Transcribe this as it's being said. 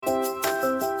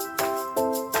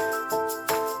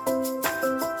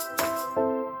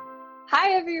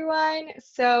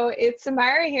So it's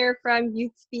Samara here from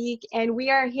Youth Speak, and we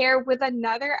are here with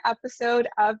another episode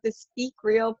of the Speak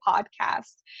Real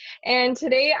podcast. And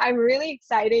today I'm really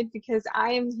excited because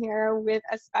I am here with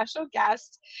a special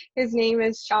guest. His name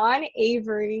is Shawn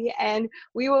Avery, and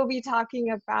we will be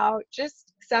talking about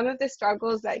just some of the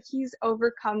struggles that he's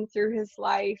overcome through his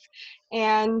life.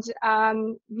 And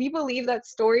we believe that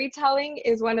storytelling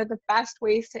is one of the best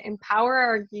ways to empower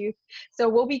our youth. So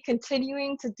we'll be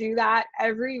continuing to do that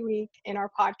every week in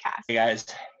our podcast. Hey guys,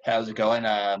 how's it going?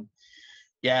 I've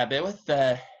been with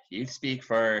Youth Speak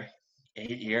for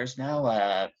 8 years now.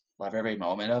 Love every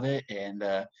moment of it,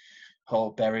 and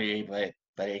hope everybody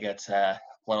gets a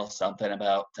little something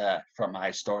about from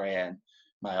my story and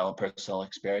my own personal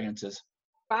experiences.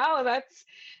 Wow,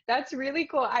 that's really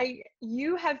cool.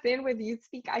 You have been with Youth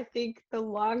Speak, I think, the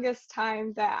longest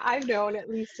time that I've known at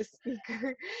least a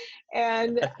speaker.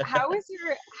 And how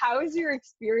has your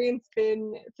experience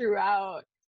been throughout?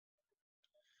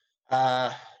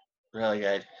 Uh, Really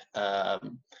good.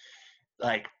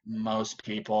 Like most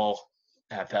people,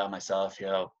 I found myself,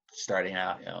 starting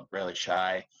out, really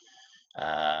shy,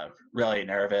 really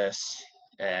nervous,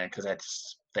 and because I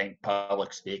just think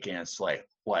public speaking is like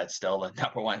what's still the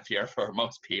number one fear for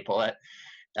most people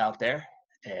out there.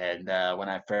 And when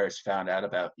I first found out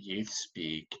about Youth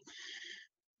Speak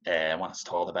and was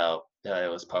told about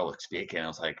it was public speaking, I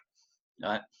was like, you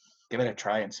know what, give it a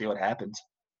try and see what happens.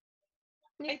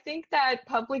 I think that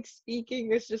public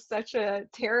speaking is just such a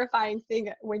terrifying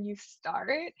thing when you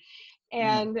start.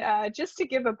 Mm. And just to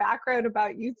give a background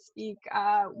about Youth Speak,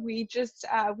 we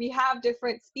have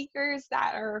different speakers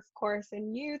that are, of course,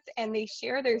 in youth, and they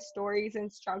share their stories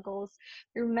and struggles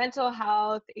through mental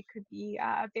health. It could be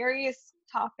various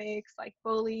topics like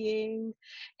bullying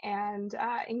and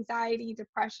anxiety,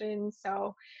 depression.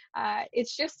 So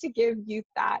it's just to give youth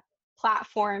that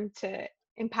platform to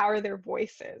empower their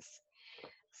voices.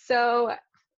 So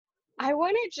I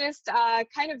want to just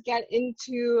kind of get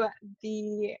into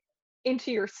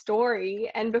your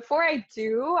story. And before I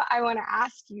do, I want to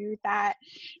ask you that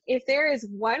if there is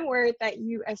one word that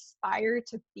you aspire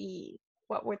to be,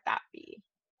 what would that be?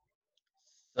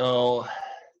 So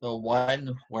the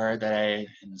one word that I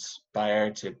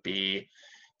inspire to be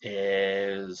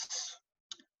is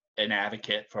an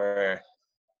advocate for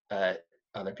uh,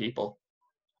 other people.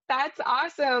 That's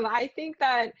awesome. I think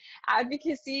that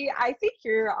advocacy, I think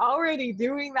you're already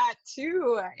doing that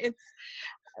too. It's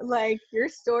like your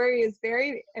story is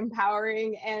very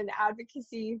empowering, and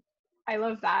advocacy, I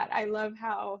love that. I love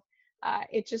how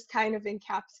it just kind of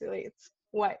encapsulates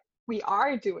what we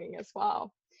are doing as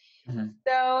well. Mhm.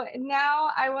 So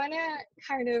now I want to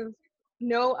kind of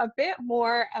know a bit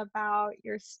more about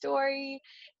your story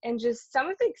and just some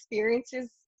of the experiences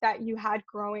that you had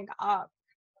growing up.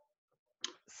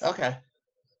 Okay.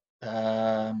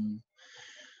 Um,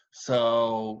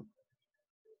 so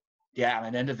yeah, I'm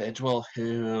an individual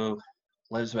who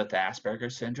lives with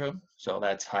Asperger syndrome. So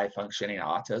that's high functioning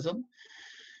autism.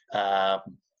 Um,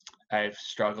 I've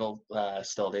struggled,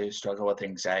 still do struggle with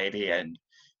anxiety and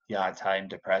time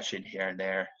depression here and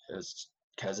there is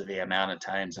because of the amount of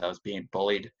times I was being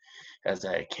bullied as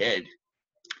a kid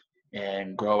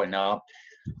and growing up.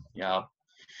 You know,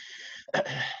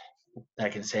 I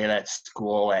can say that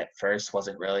school at first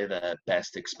wasn't really the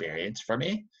best experience for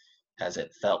me, as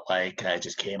it felt like I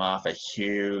just came off a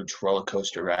huge roller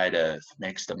coaster ride of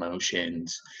mixed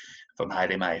emotions, from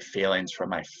hiding my feelings from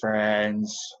my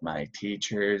friends, my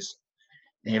teachers,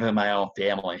 even my own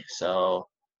family. So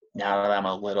now that I'm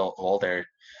a little older,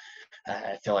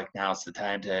 I feel like now's the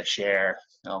time to share,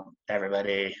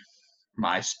 everybody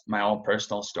my own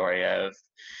personal story of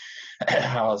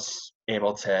how I was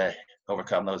able to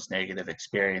overcome those negative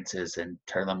experiences and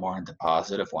turn them more into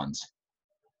positive ones.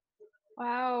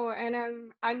 Wow, and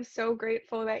I'm so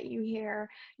grateful that you're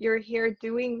here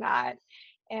doing that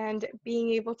and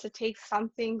being able to take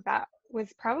something that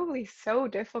was probably so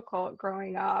difficult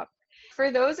growing up.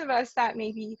 For those of us that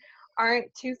maybe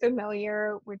aren't too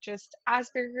familiar with just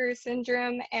Asperger's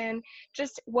syndrome, and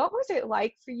just what was it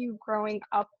like for you growing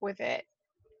up with it?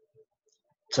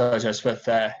 So just with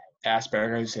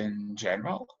Asperger's in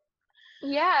general.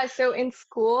 Yeah, so in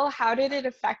school, how did it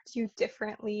affect you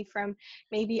differently from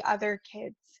maybe other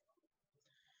kids?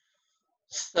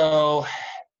 So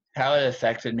how it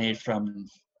affected me from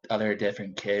other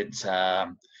different kids, I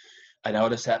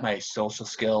noticed that my social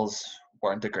skills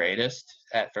weren't the greatest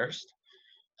at first.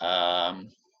 Um,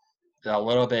 a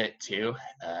little bit too.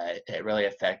 It really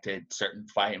affected certain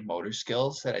fine motor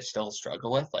skills that I still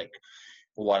struggle with, like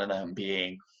one of them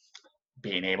being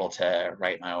able to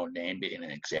write my own name being an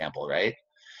example, right?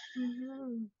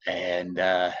 Mhm. And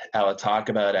I would talk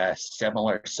about a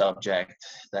similar subject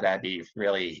that I'd be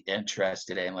really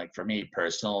interested in. Like for me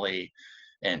personally,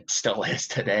 and still is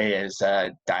today, is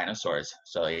dinosaurs.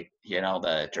 So you know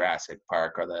the Jurassic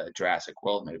Park or the Jurassic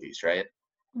World movies, right?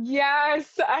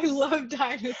 Yes, I love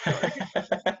dinosaurs.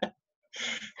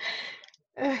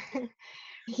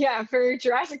 Yeah, for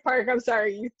Jurassic Park, I'm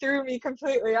sorry, you threw me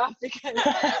completely off because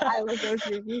I love those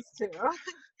movies too.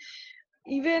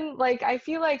 Even like I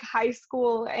feel like high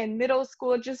school and middle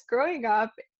school, just growing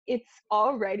up, it's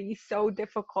already so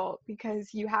difficult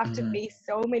because you have to Hmm. face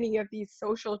so many of these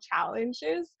social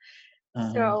challenges.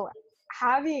 Hmm. So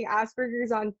having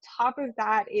Asperger's on top of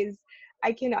that is,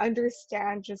 I can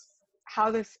understand just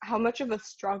how much of a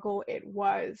struggle it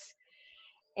was.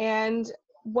 And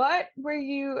what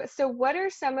are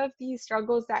some of these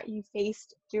struggles that you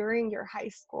faced during your high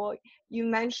school? You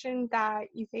mentioned that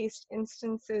you faced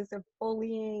instances of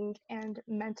bullying and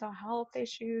mental health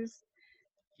issues.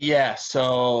 Yeah,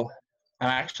 so I'm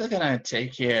actually gonna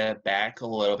take you back a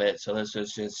little bit. So this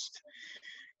was just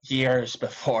years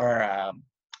before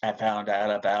I found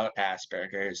out about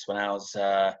Asperger's. When I was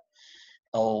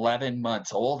 11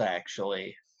 months old,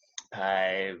 actually,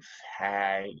 I've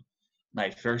had my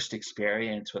first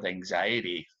experience with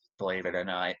anxiety, believe it or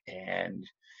not, and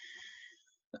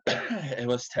it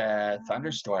was to Wow.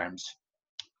 thunderstorms.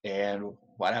 And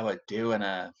what I would do in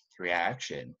a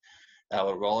reaction, I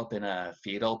would roll up in a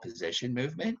fetal position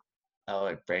movement. I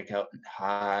would break out in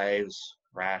hives,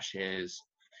 rashes,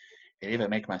 and even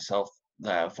make myself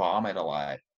vomit a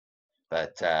lot.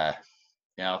 But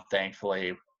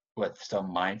thankfully, with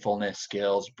some mindfulness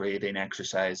skills, breathing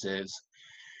exercises,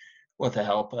 with the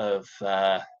help of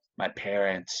my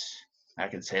parents, I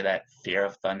can say that fear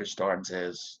of thunderstorms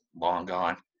is long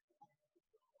gone.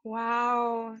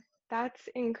 Wow, that's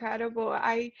incredible.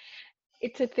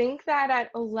 To think that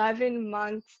at 11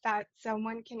 months that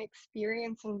someone can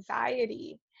experience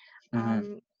anxiety. Hmm.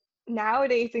 Um,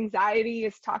 Nowadays, anxiety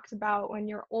is talked about when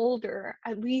you're older,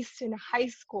 at least in high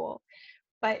school,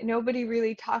 but nobody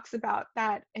really talks about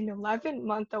that an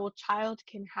 11-month-old child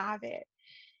can have it.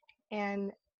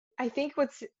 And I think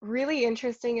what's really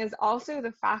interesting is also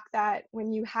the fact that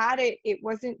when you had it, it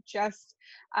wasn't just,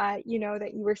 that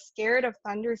you were scared of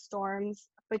thunderstorms,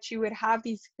 but you would have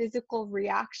these physical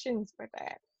reactions with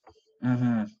it.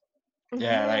 Hmm.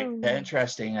 Yeah, like the Hmm.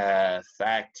 interesting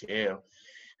fact too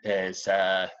is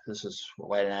this is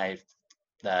when I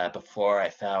before I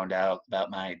found out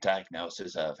about my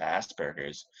diagnosis of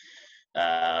Asperger's.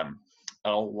 Um,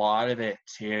 a lot of it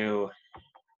too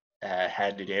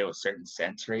had to do with certain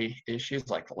sensory issues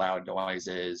like loud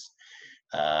noises,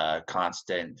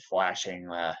 constant flashing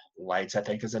lights, I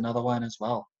think is another one as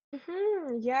well.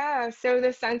 Yeah, so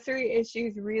the sensory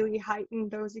issues really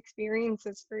heightened those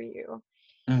experiences for you.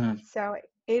 Hmm. So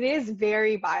it is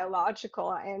very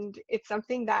biological, and it's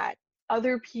something that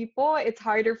other people, it's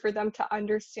harder for them to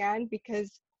understand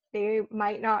because they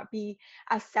might not be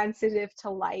as sensitive to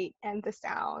light and the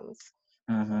sounds.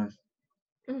 Hmm.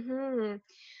 Hmm.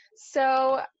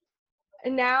 So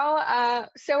now,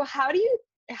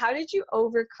 how did you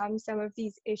overcome some of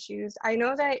these issues? I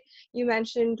know that you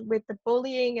mentioned with the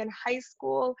bullying in high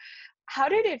school. How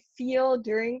did it feel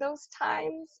during those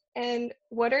times? And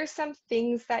what are some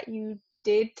things that you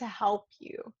did to help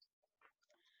you?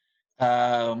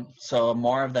 So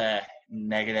more of the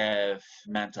negative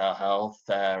mental health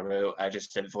route, I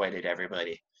just avoided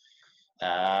everybody.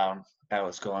 I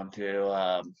was going through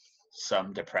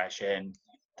some depression,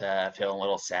 feeling a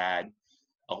little sad,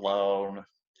 alone,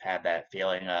 had that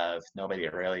feeling of nobody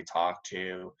to really talk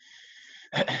to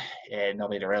and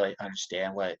nobody to really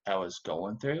understand what I was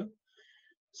going through.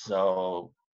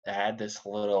 So I had this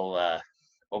little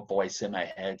voice in my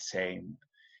head saying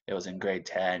it was in grade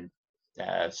 10.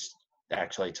 That's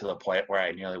actually to the point where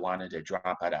I nearly wanted to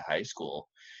drop out of high school.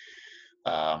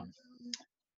 Um,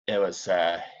 it was,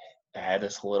 I had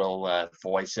this little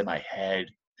voice in my head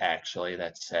actually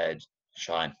that said,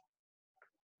 Sean,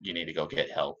 you need to go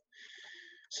get help.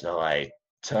 So I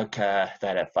took that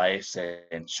advice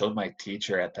and showed my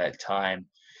teacher at that time.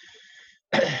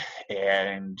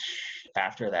 And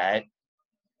after that,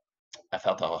 I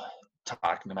felt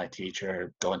talking to my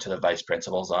teacher, going to the vice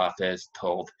principal's office,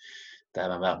 told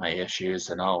them about my issues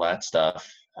and all that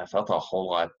stuff. I felt a whole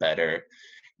lot better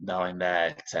knowing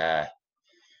that,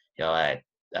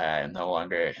 I no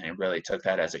longer, and really took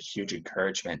that as a huge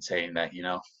encouragement, saying that,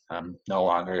 I'm no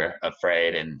longer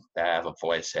afraid and I have a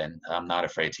voice and I'm not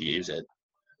afraid to use it.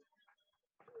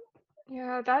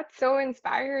 Yeah, that's so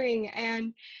inspiring.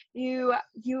 And you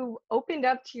opened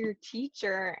up to your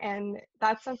teacher, and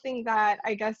that's something that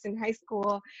I guess in high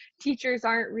school, teachers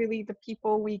aren't really the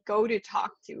people we go to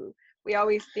talk to. We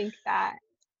always think that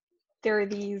they're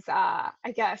these I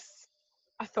guess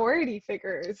authority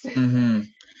figures. Mm-hmm.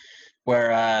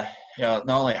 Where not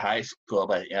only high school,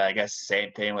 but yeah, I guess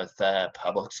same thing with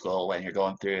public school when you're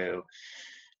going through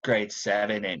grade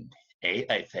 7 and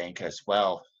 8, I think as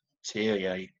well too.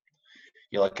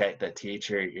 You look at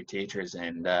your teachers,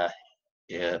 and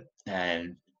yeah,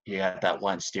 and you got that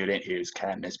one student who's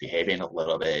kind of misbehaving a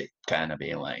little bit, kind of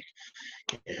being like,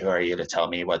 "Who are you to tell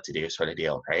me what to do?" sort of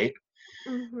deal, right?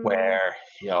 Mhm. Where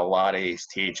a lot of these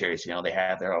teachers, they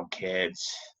have their own kids,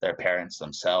 their parents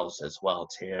themselves as well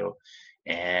too,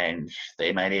 and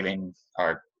they might even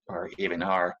are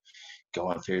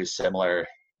going through similar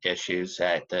issues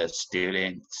that the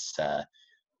students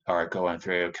are going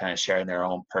through, kind of sharing their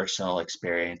own personal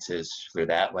experiences through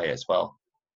that way as well.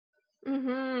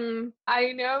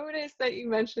 I noticed that you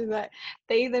mentioned that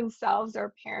they themselves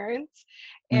are parents,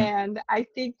 Mm-hmm. and I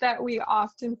think that we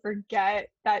often forget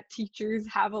that teachers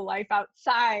have a life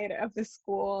outside of the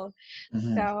school.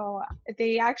 Mm-hmm. So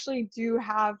they actually do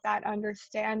have that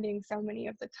understanding so many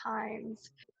of the times.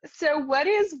 So, what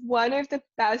is one of the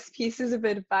best pieces of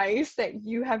advice that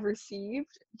you have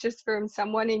received just from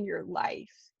someone in your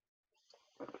life?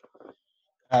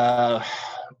 Uh,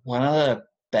 One of the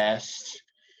best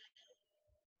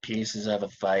pieces of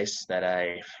advice that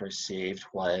I received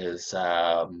was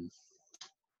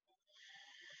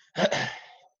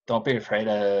don't be afraid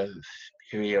of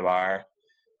who you are,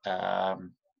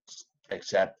 um,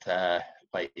 accept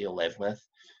what you live with,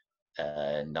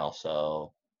 and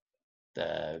also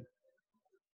the,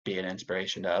 be an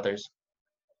inspiration to others.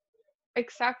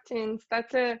 Acceptance.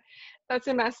 That's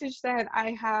a message that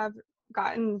I have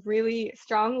gotten really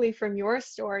strongly from your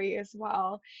story as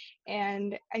well.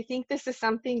 And I think this is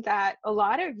something that a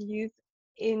lot of youth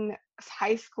in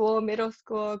high school, middle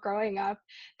school, growing up,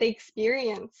 they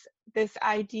experience this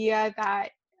idea that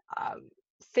um,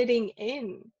 fitting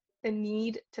in, the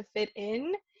need to fit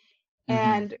in,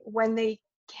 Mm-hmm. and when they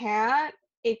can't,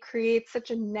 it creates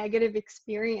such a negative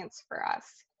experience for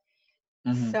us.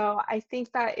 Mm-hmm. So I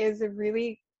think that is a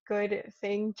really good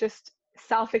thing, just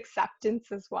self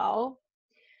acceptance as well.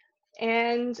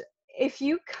 And if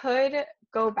you could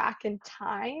go back in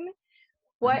time,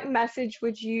 Mm-hmm. what message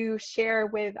would you share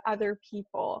with other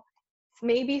people?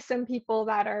 Maybe some people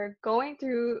that are going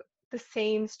through the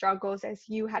same struggles as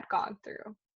you had gone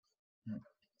through.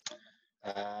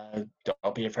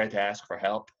 Don't be afraid to ask for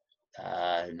help,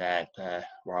 and that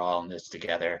we're all in this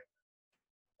together.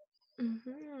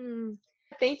 Mhm.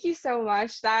 Thank you so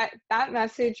much. That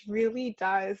message really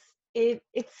does.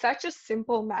 It's such a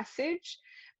simple message,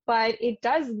 but it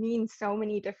does mean so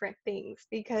many different things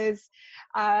because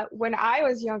when I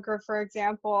was younger, for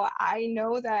example, I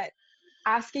know that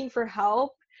asking for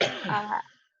help, uh,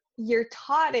 you're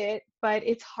taught it, but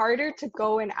it's harder to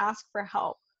go and ask for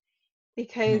help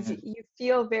because Mm-hmm. you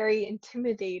feel very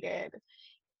intimidated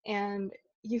and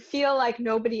you feel like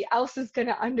nobody else is going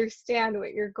to understand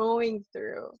what you're going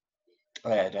through.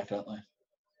 Oh, yeah, definitely.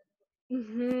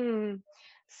 Hmm.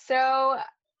 So,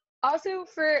 also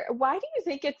for why do you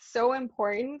think it's so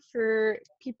important for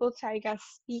people to, I guess,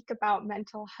 speak about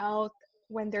mental health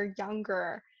when they're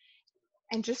younger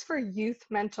and just for youth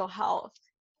mental health?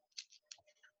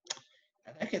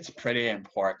 I think it's pretty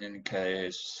important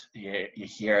because you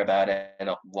hear about it a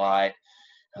lot,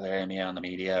 whether it be on the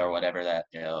media or whatever, that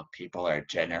people are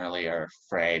generally are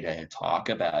afraid to talk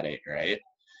about it, right?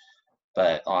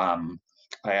 But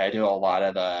I do a lot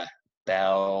of the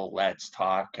Bell Let's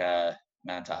Talk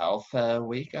mental health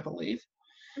week, I believe,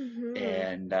 Hmm.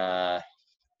 and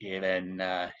even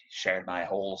shared my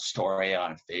whole story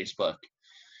on Facebook.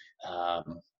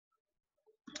 Um,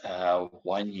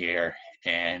 one year,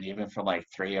 and even from like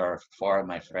 3 or 4 of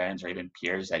my friends, or even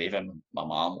peers that even my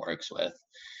mom works with,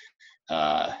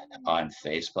 uh, on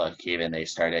Facebook, even they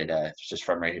started just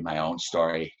from reading my own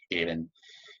story. Even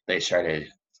they started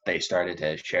they started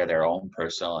to share their own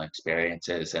personal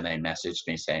experiences, and they messaged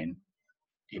me saying,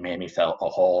 "You made me feel a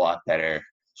whole lot better."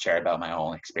 Share about my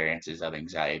own experiences of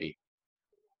anxiety.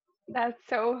 That's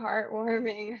so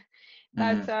heartwarming.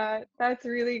 Mm-hmm. That's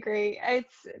really great.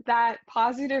 It's that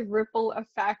positive ripple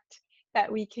effect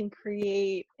that we can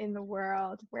create in the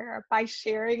world where by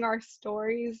sharing our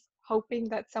stories, hoping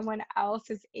that someone else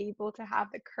is able to have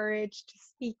the courage to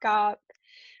speak up,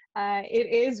 it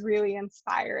is really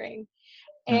inspiring.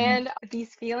 Mm-hmm. And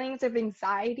these feelings of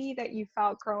anxiety that you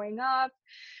felt growing up,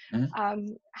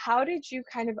 how did you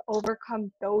kind of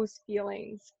overcome those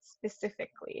feelings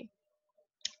specifically?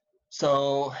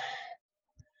 So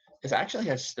it's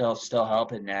actually still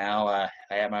helping now. I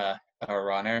am a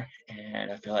runner,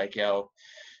 and I feel like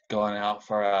going out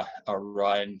for a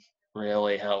run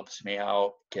really helps me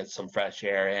out, get some fresh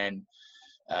air in,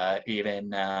 even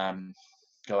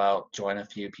go out, join a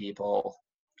few people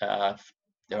uh,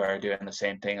 who are doing the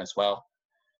same thing as well.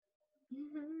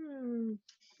 Mhm.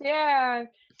 Yeah,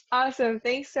 awesome.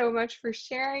 Thanks so much for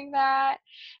sharing that.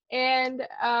 And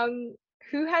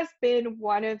who has been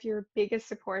one of your biggest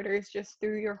supporters just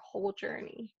through your whole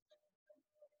journey?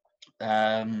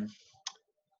 Um,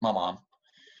 my mom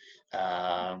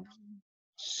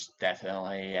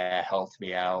definitely helped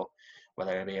me out,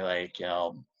 whether it be like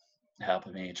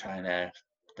helping me trying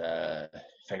to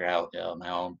figure out my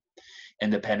own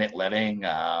independent living,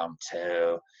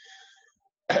 to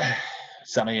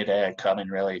somebody to come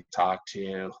and really talk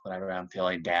to whenever I'm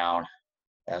feeling down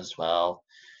as well.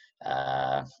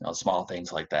 Small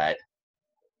things like that.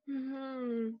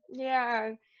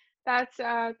 Yeah,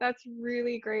 that's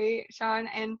really great, Sean,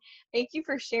 and thank you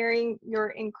for sharing your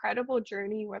incredible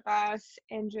journey with us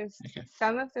and just Okay.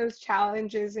 some of those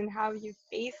challenges and how you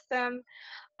faced them.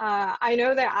 I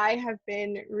know that I have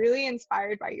been really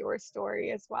inspired by your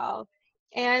story as well.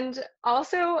 And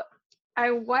also,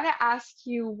 I want to ask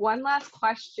you one last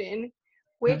question,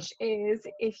 which is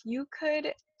if you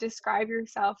could describe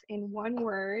yourself in one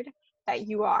word that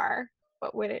you are,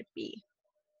 what would it be?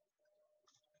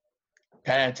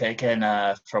 Kind of taken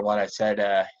for what I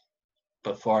said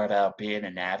before about being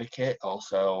an advocate,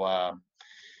 also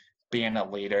being a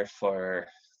leader for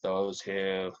those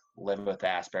who live with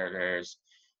Asperger's,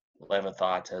 live with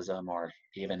autism, or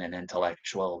even an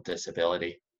intellectual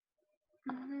disability.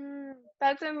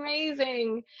 That's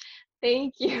amazing.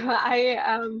 Thank you.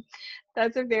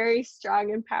 That's a very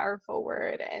strong and powerful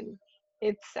word, and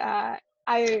it's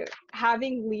I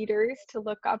having leaders to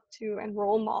look up to and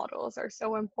role models are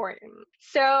so important.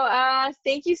 So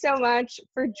thank you so much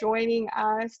for joining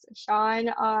us, Sean,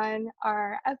 on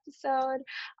our episode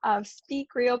of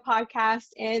Speak Real podcast,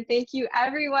 and thank you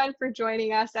everyone for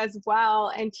joining us as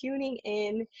well and tuning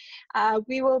in.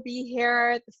 We will be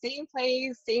here at the same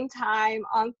place, same time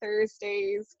on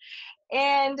Thursdays.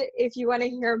 And if you want to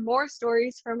hear more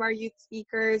stories from our youth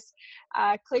speakers,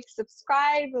 click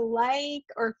subscribe, like,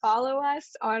 or follow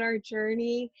us on our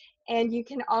journey. And you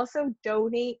can also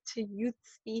donate to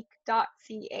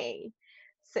youthspeak.ca.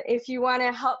 So if you want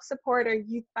to help support our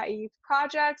Youth by Youth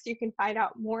projects, you can find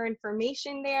out more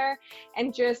information there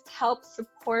and just help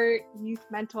support youth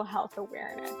mental health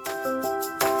awareness.